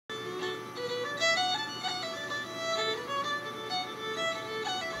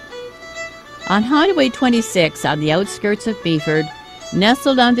On Highway 26, on the outskirts of Beeford,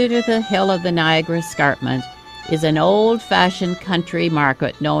 nestled under the hill of the Niagara Escarpment, is an old-fashioned country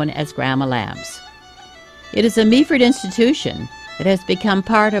market known as Grandma Lambe's. It is a Meaford institution that has become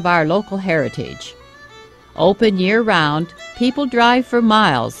part of our local heritage. Open year-round, people drive for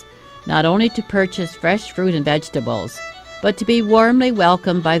miles, not only to purchase fresh fruit and vegetables, but to be warmly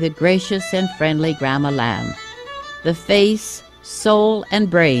welcomed by the gracious and friendly Grandma Lambe, the face, soul, and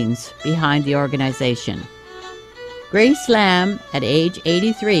brains behind the organization. Grace Lambe, at age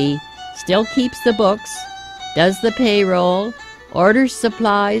 83, still keeps the books, does the payroll, orders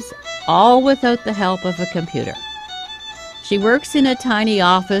supplies, all without the help of a computer. She works in a tiny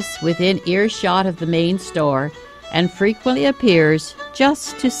office within earshot of the main store and frequently appears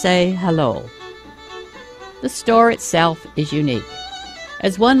just to say hello. The store itself is unique.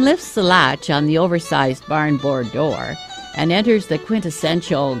 As one lifts the latch on the oversized barn board door and enters the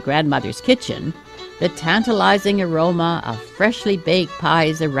quintessential grandmother's kitchen, the tantalizing aroma of freshly baked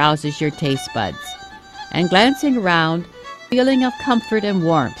pies arouses your taste buds, and glancing around, a feeling of comfort and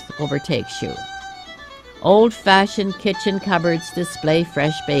warmth overtakes you. Old-fashioned kitchen cupboards display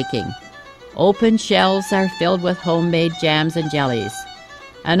fresh baking. Open shelves are filled with homemade jams and jellies.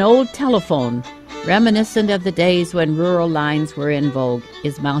 An old telephone, reminiscent of the days when rural lines were in vogue,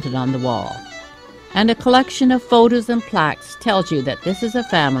 is mounted on the wall. And a collection of photos and plaques tells you that this is a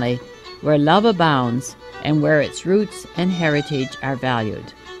family where love abounds and where its roots and heritage are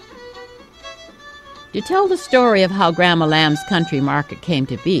valued. To tell the story of how Grandma Lambe's country market came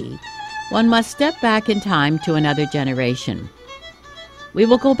to be, one must step back in time to another generation. We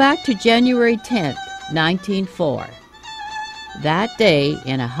will go back to January 10th, 1904. That day,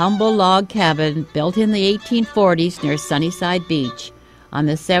 in a humble log cabin built in the 1840s near Sunnyside Beach, on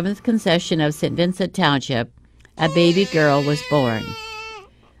the 7th concession of St. Vincent Township, a baby girl was born.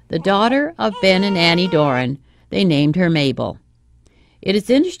 The daughter of Ben and Annie Doran, they named her Mabel. It is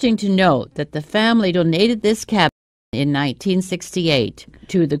interesting to note that the family donated this cabin in 1968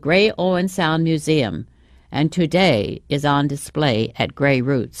 to the Grey Owen Sound Museum, and today is on display at Grey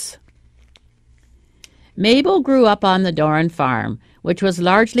Roots. Mabel grew up on the Doran farm, which was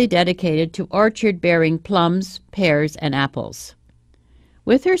largely dedicated to orchard bearing plums, pears, and apples.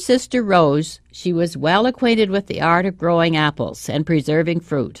 With her sister Rose, she was well acquainted with the art of growing apples and preserving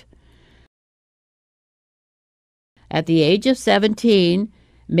fruit. At the age of 17,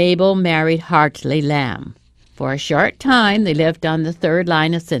 Mabel married Hartley Lambe. For a short time, they lived on the third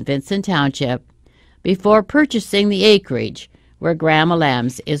line of St. Vincent Township before purchasing the acreage where Grandma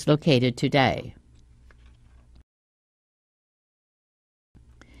Lambe's is located today.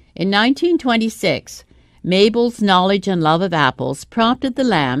 In 1926, Mabel's knowledge and love of apples prompted the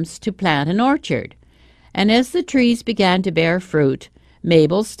Lambes to plant an orchard, and as the trees began to bear fruit,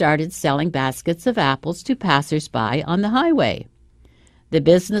 Mabel started selling baskets of apples to passers-by on the highway. The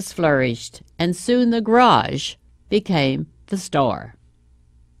business flourished, and soon the garage became the store.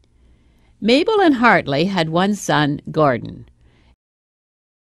 Mabel and Hartley had one son, Gordon.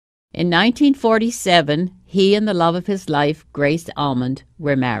 In 1947, he and the love of his life, Grace Almond,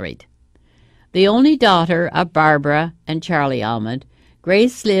 were married. The only daughter of Barbara and Charlie Almond,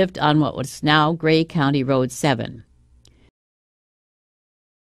 Grace lived on what was now Grey County Road 7.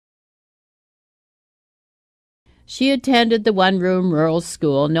 She attended the one-room rural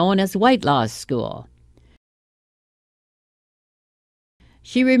school known as Whitelaw's School.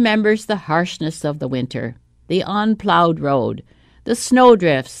 She remembers the harshness of the winter, the unplowed road, the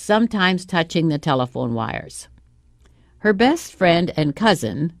snowdrifts sometimes touching the telephone wires. Her best friend and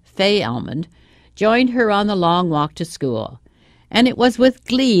cousin, Fay Almond, joined her on the long walk to school, and it was with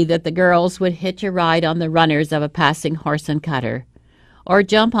glee that the girls would hitch a ride on the runners of a passing horse and cutter, or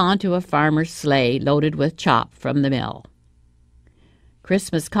jump onto a farmer's sleigh loaded with chop from the mill.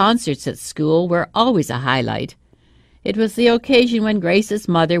 Christmas concerts at school were always a highlight. It was the occasion when Grace's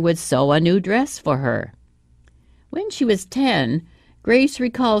mother would sew a new dress for her. When she was 10, Grace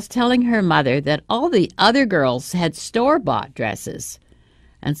recalls telling her mother that all the other girls had store-bought dresses,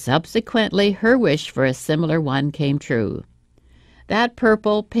 and subsequently her wish for a similar one came true. That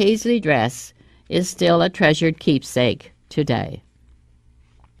purple paisley dress is still a treasured keepsake today.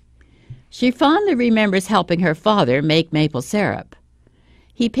 She fondly remembers helping her father make maple syrup.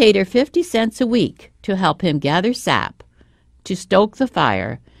 He paid her 50 cents a week to help him gather sap, to stoke the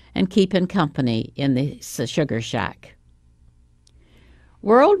fire, and keep him company in the sugar shack.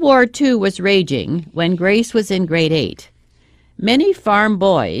 World War II was raging when Grace was in grade 8. Many farm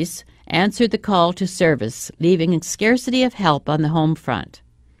boys answered the call to service, leaving a scarcity of help on the home front.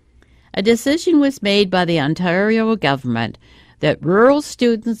 A decision was made by the Ontario government that rural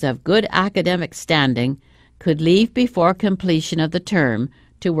students of good academic standing could leave before completion of the term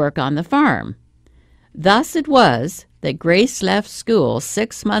to work on the farm. Thus it was that Grace left school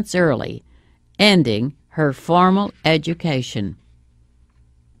 6 months early, ending her formal education.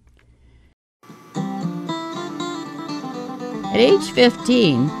 At age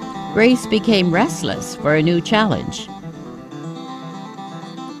 15, Grace became restless for a new challenge.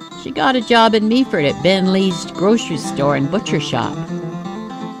 She got a job in Meaford at Ben Lee's grocery store and butcher shop.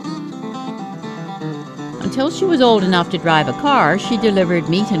 Until she was old enough to drive a car, she delivered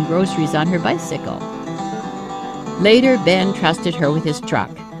meat and groceries on her bicycle. Later, Ben trusted her with his truck,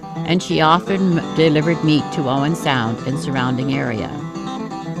 and she often delivered meat to Owen Sound and surrounding area.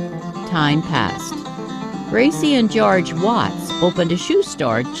 Time passed. Gracie and George Watts opened a shoe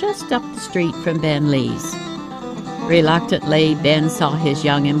store just up the street from Ben Lee's. Reluctantly, Ben saw his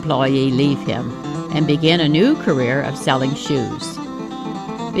young employee leave him and begin a new career of selling shoes.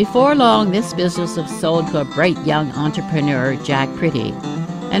 Before long, this business was sold to a bright young entrepreneur, Jack Pretty,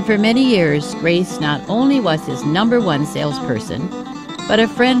 and for many years, Grace not only was his #1 salesperson, but a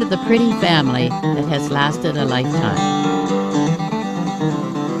friend of the Pretty family that has lasted a lifetime.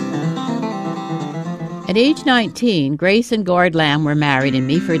 At age 19, Grace and Gord Lambe were married in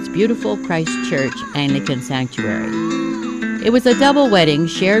Meaford's beautiful Christ Church Anglican Sanctuary. It was a double wedding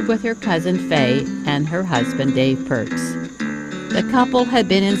shared with her cousin Fay and her husband Dave Perks. The couple had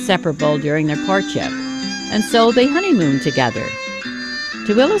been inseparable during their courtship, and so they honeymooned together.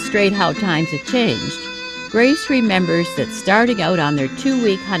 To illustrate how times had changed, Grace remembers that starting out on their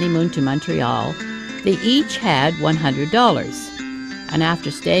 2-week honeymoon to Montreal, they each had $100. And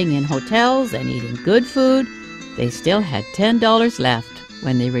after staying in hotels and eating good food, they still had $10 left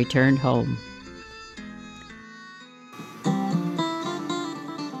when they returned home.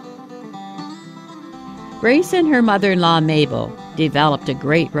 Grace and her mother-in-law, Mabel, developed a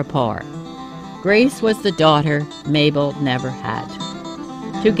great rapport. Grace was the daughter Mabel never had.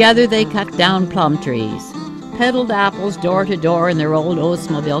 Together they cut down plum trees, peddled apples door to door in their old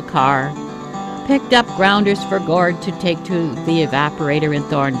Oldsmobile car, picked up grounders for Gord to take to the evaporator in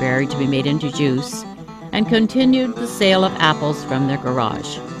Thornbury to be made into juice, and continued the sale of apples from their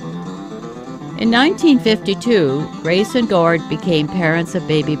garage. In 1952, Grace and Gord became parents of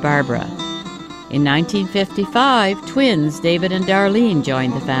baby Barbara. In 1955, twins David and Darlene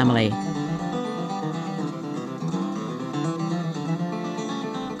joined the family.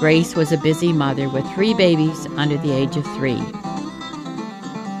 Grace was a busy mother with 3 babies under the age of 3.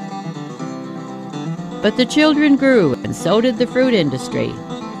 But the children grew, and so did the fruit industry.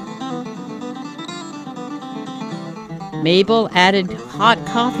 Mabel added hot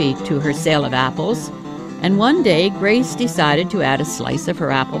coffee to her sale of apples, and one day Grace decided to add a slice of her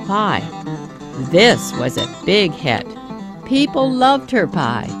apple pie. This was a big hit. People loved her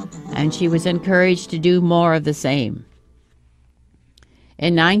pie, and she was encouraged to do more of the same.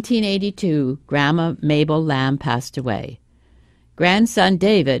 In 1982, Grandma Mabel Lambe passed away. Grandson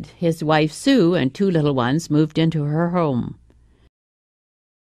David, his wife Sue, and 2 little ones moved into her home.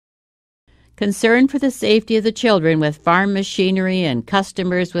 Concern for the safety of the children with farm machinery and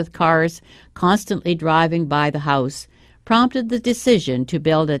customers with cars constantly driving by the house prompted the decision to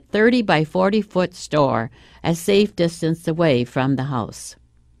build a 30 by 40-foot store a safe distance away from the house.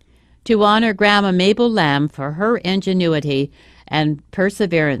 To honor Grandma Mabel Lambe for her ingenuity and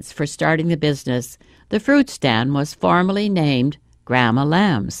perseverance for starting the business, the fruit stand was formally named Grandma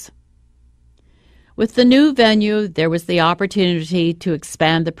Lambe's. With the new venue, there was the opportunity to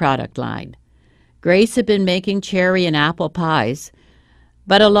expand the product line. Grace had been making cherry and apple pies,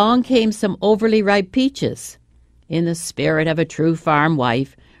 but along came some overly ripe peaches. In the spirit of a true farm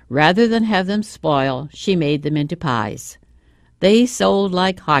wife, rather than have them spoil, she made them into pies. They sold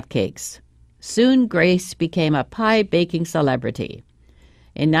like hotcakes. Soon Grace became a pie-baking celebrity.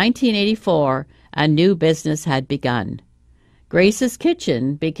 In 1984, a new business had begun. Grace's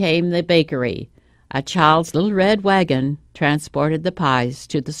Kitchen became the bakery. A child's little red wagon transported the pies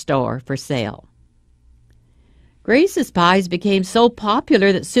to the store for sale. Grace's pies became so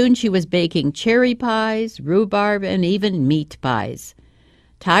popular that soon she was baking cherry pies, rhubarb, and even meat pies.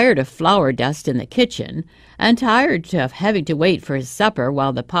 Tired of flour dust in the kitchen, and tired of having to wait for his supper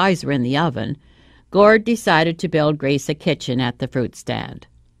while the pies were in the oven, Gord decided to build Grace a kitchen at the fruit stand.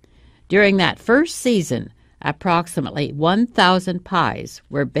 During that first season, approximately 1,000 pies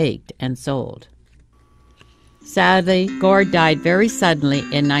were baked and sold. Sadly, Gord died very suddenly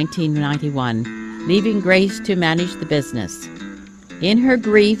in 1991, leaving Grace to manage the business. In her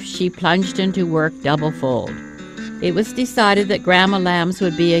grief, she plunged into work double-fold. It was decided that Grandma Lambe's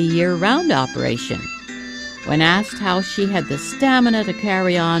would be a year-round operation. When asked how she had the stamina to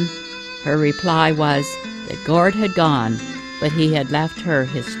carry on, her reply was that Gord had gone, but he had left her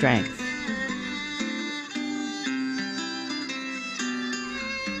his strength.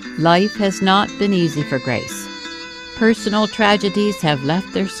 Life has not been easy for Grace. Personal tragedies have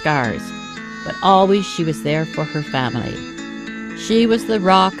left their scars, but always she was there for her family. She was the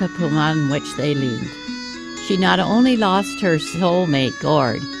rock upon which they leaned. She not only lost her soulmate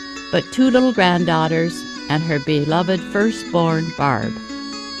Gord, but 2 little granddaughters and her beloved firstborn Barb.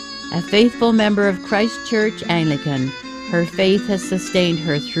 A faithful member of Christ Church Anglican, her faith has sustained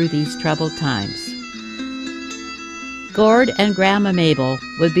her through these troubled times. Gord and Grandma Mabel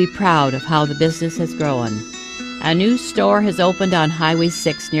would be proud of how the business has grown. A new store has opened on Highway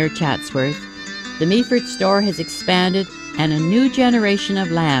 6 near Chatsworth. The Meaford store has expanded, and a new generation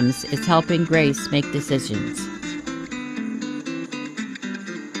of lambs is helping Grace make decisions.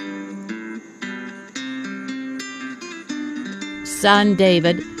 Son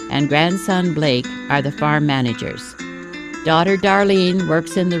David and grandson Blake are the farm managers. Daughter Darlene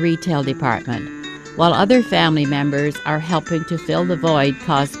works in the retail department, while other family members are helping to fill the void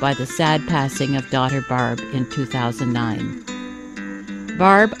caused by the sad passing of daughter Barb in 2009.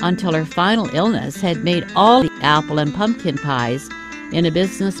 Barb, until her final illness, had made all the apple and pumpkin pies in a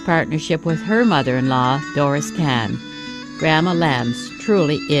business partnership with her mother-in-law, Doris Cann. Grandma Lamb's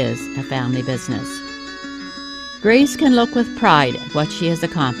truly is a family business. Grace can look with pride at what she has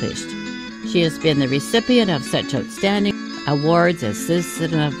accomplished. She has been the recipient of such outstanding awards as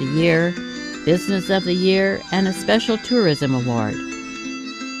Citizen of the Year, Business of the Year, and a Special Tourism Award.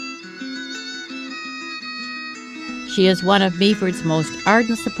 She is one of Meaford's most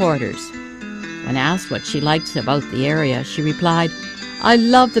ardent supporters. When asked what she likes about the area, she replied, "I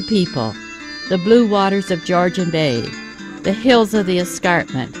love the people, the blue waters of Georgian Bay, the hills of the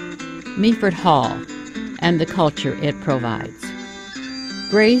escarpment, Meaford Hall, and the culture it provides."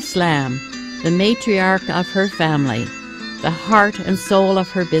 Grace Lamb, the matriarch of her family, the heart and soul of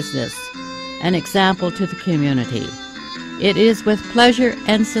her business, an example to the community. It is with pleasure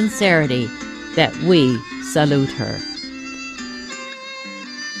and sincerity that we salute her.